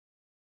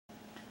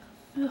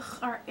Ugh,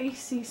 our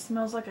AC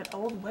smells like an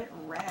old wet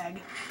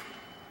rag.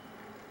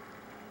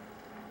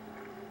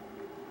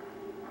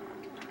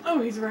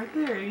 Oh, he's right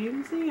there. You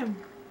didn't see him.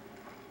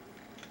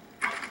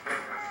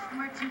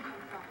 Where'd you come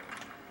from?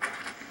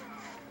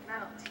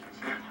 That'll teach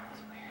you. That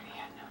was weird. He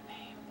had no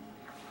name.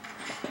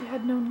 He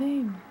had no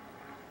name.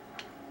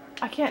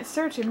 I can't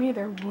search him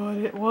either.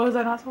 What? Was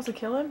I not supposed to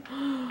kill him?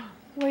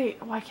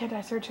 Wait, why can't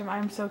I search him?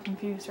 I'm so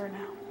confused right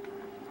now.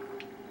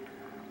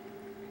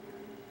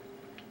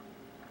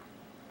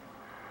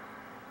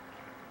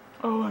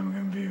 Oh, I'm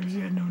confused. He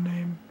had no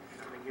name.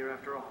 Coming here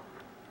after all.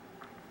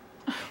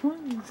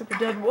 Except a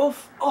dead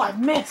wolf. Oh, I've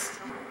missed.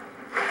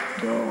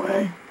 Go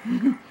away.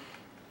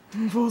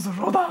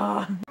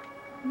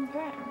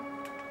 Okay.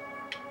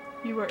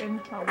 You were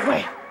in my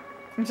way.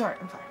 I'm sorry.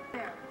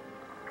 There.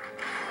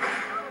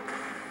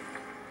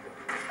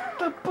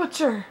 The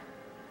butcher.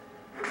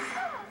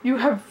 You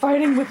have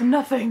fighting with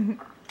nothing.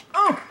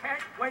 Oh.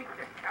 Can't wait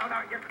to count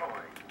out your coin.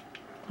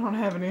 I don't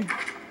have any.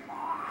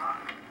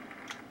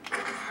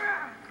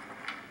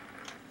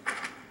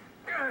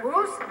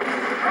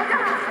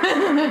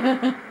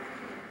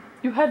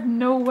 You had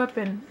no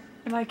weapon,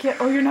 and I can't.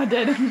 Oh, you're not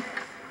dead.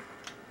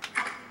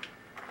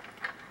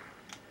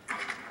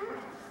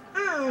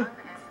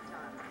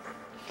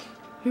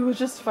 He was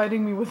just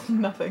fighting me with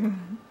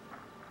nothing.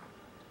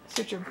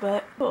 Search your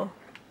butt. Oh.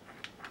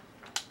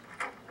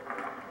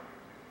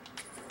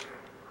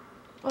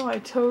 Oh, I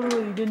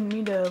totally didn't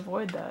mean to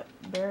avoid that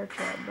bear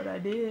trap, but I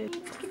did.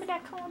 Give me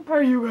that corn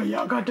pie.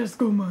 Y'all got the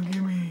skooma,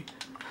 give me.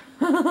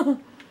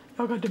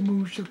 Y'all got the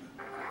moose sugar.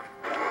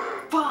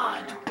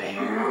 Fudge, bear.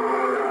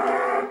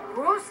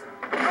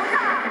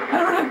 I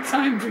don't have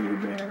time for you,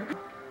 bear.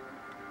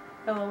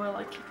 LOL,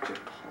 I kicked your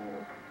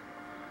pole.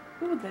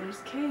 Ooh, there's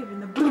a cave in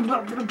the there's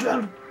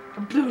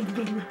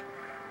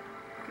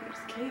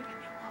a cave in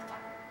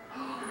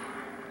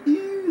the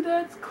Ew,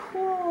 that's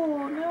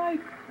cool. Now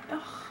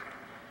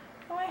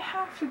I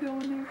have to go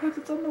in there because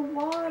it's on the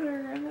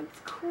water and it's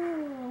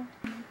cool.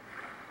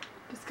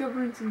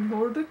 Discovering some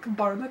Nordic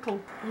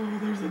barnacle. Oh,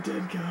 there's a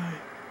dead guy.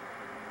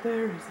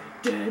 There is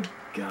a dead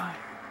guy.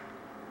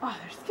 Oh,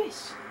 there's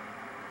fish.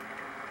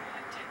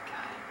 A dead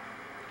guy.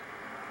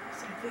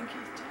 So I think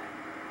he's dead.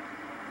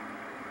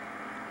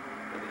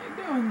 What are you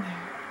doing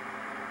there?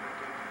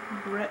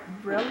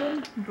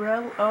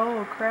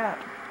 Oh crap.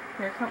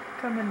 Here,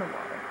 come in the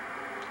water.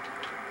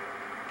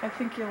 I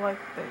think you like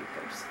the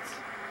ghosts.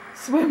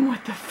 Swim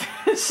with the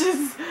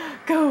fishes.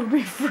 Go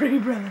be free,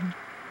 Brelin.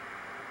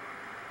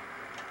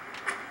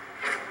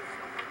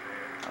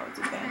 Oh, it's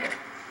a bandit.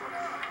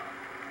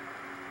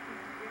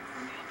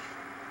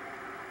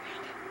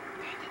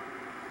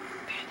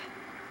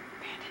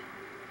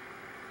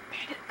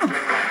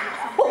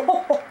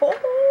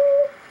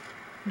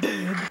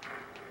 Dead.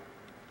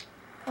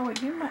 Oh wait,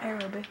 give me my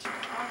arrow, bitch.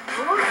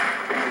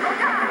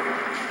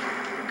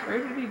 Where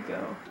did he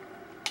go?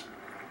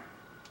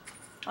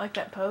 I like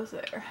that pose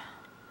there.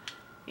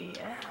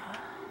 Yeah.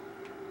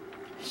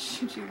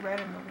 Shoot you right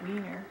in the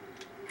wiener.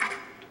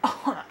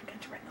 Oh, I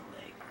got you right in the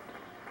leg.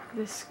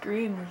 This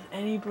screen was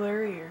any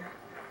blurrier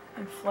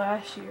and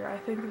flashier. I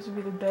think this would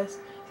be the best.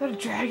 Is that a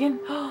dragon?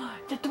 Oh,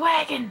 it's a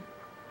dwagon!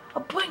 A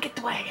blanket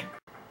dwagon!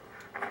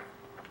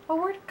 Oh,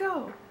 where'd it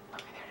go?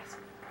 Okay, there it is.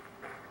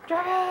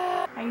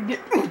 Dragon! I did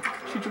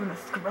shoot you in the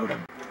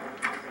scrotum.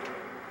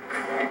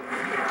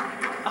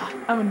 Ah,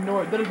 I'm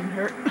annoyed. That doesn't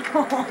hurt.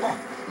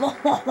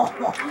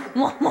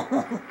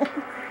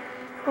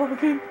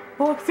 Walking,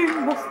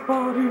 boxing, boss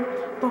body,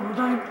 doesn't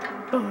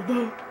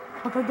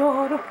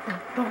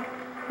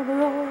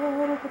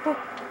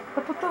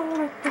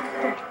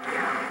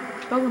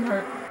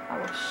hurt. I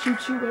will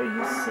shoot you where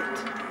you sit.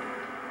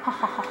 Ha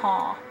ha ha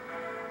ha.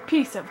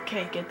 Piece of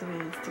cake it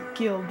is to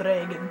kill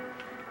dragon.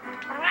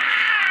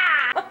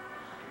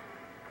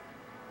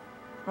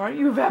 Aren't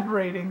you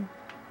evaporating?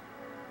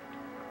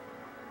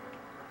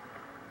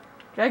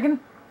 Dragon?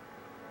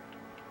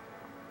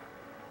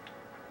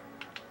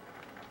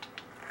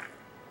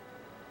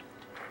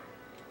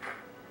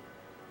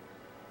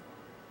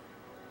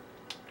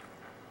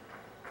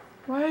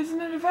 Why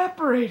isn't it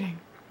evaporating?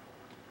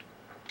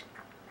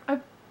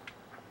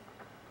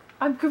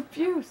 I'm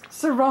confused.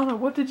 Serrano,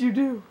 what did you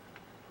do?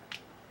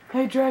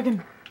 Hey,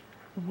 dragon.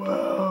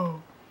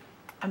 Whoa.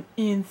 I'm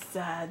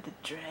inside the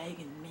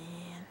dragon,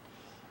 man.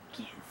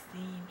 Can't see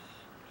me, man.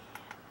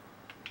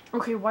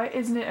 Okay, why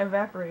isn't it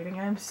evaporating?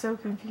 I'm so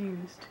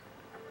confused.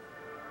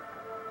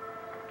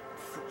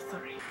 So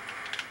sorry.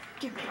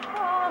 Give me. Take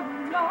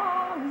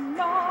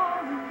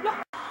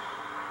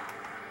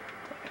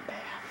a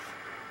bath.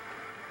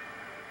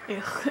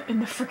 Ugh, in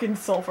the freaking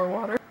sulfur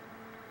water.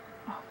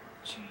 Oh,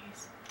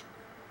 jeez.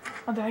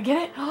 Oh, did I get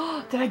it?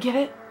 Oh, did I get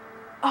it?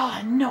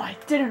 Oh, no, I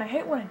didn't. I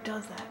hate when it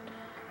does that.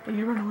 But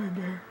you run away,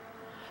 bear.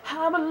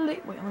 How about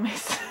wait, let me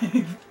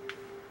save.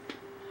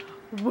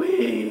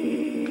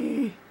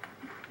 Wee.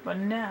 But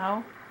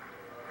now,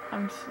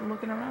 I'm just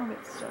looking around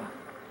at stuff.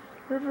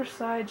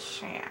 Riverside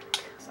Shack.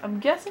 So I'm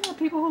guessing the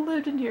people who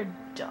lived in here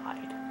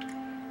died.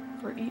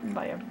 Were eaten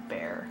by a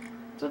bear.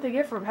 That's what they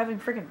get for having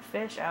freaking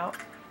fish out.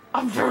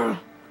 I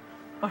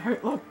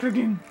hate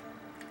lockpicking.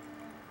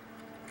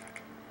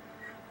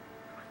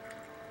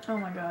 Oh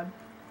my god.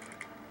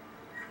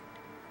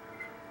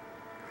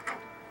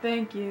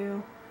 Thank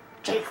you.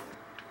 Jeez.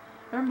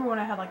 I remember when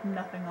I had like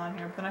nothing on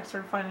here, but then I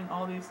started finding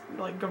all these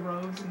like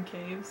groves and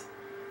caves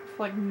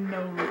for like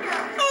no reason.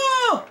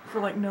 Oh! For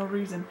like no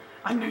reason.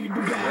 I knew you'd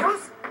be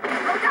back.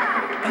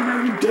 And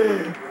now you're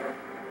dead.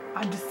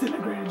 I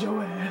disintegrated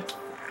your ass.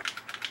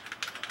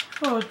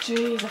 Oh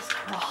Jesus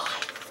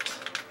Christ.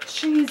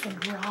 Cheese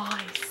and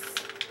rice.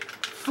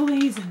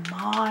 Fleas and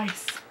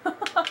mice.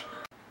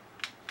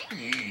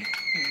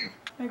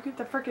 I get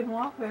the freaking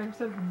walk there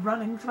instead of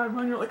running. So if I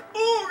run, you're like,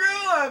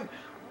 oh god!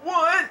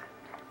 What?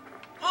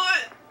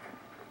 What?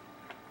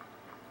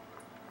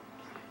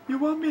 You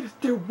want me to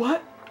do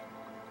what?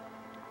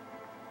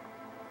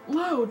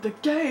 Load the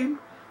game?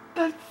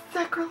 That's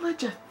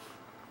sacrilegious.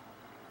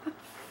 That's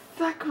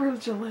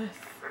sacrilegious.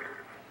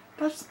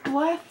 That's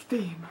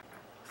blaspheme.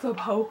 Sup,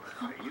 ho?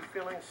 Are you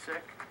feeling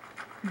sick?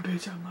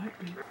 Bitch, I might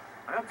be.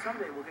 I hope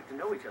someday we'll get to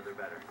know each other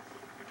better.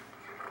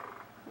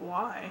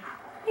 Why?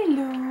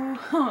 Hello.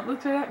 Oh,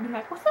 looks right at me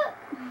like, what's up?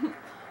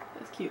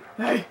 That's cute.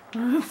 Hey,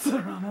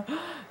 Serana.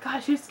 God,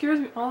 she scares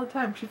me all the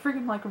time. She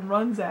freaking like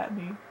runs at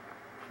me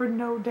for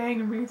no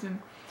dang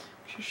reason.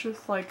 She's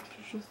just like,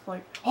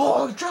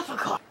 oh,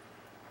 Jessica.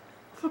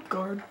 What's up,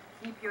 guard?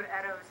 Keep your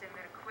arrows in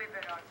their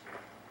quiver, Archer.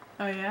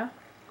 Oh yeah?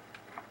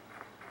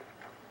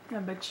 I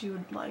bet you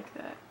would like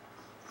that.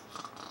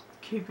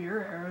 Keep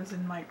your arrows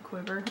in my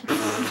quiver.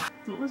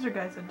 The lizard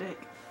guy's a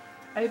dick.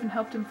 I even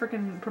helped him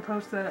frickin'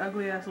 propose to that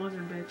ugly ass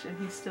lizard bitch, and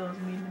he still is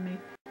mean to me.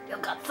 You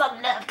got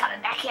some nerve coming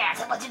back here,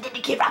 so what you did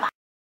to keep up?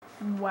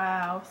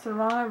 Wow,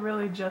 Serana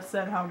really just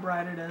said how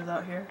bright it is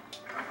out here.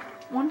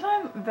 One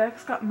time,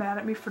 Vex got mad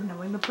at me for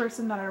knowing the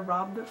person that I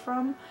robbed it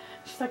from.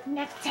 She's like,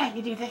 Next time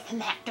you do this and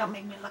that, don't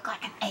make me look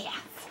like an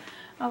ass.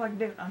 I was like,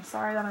 dude, I'm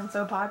sorry that I'm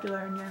so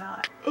popular and you're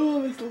not.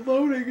 Oh, this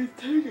loading is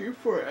taking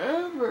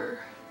forever.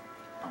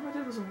 All I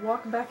did was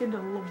walk back into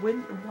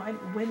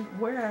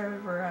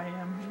wherever I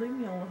am. Leave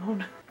me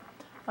alone.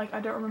 Like, I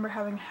don't remember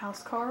having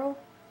house Carl.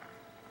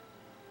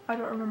 I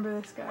don't remember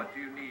this guy. What do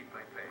you need,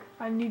 my faith?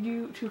 I need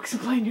you to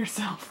explain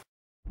yourself.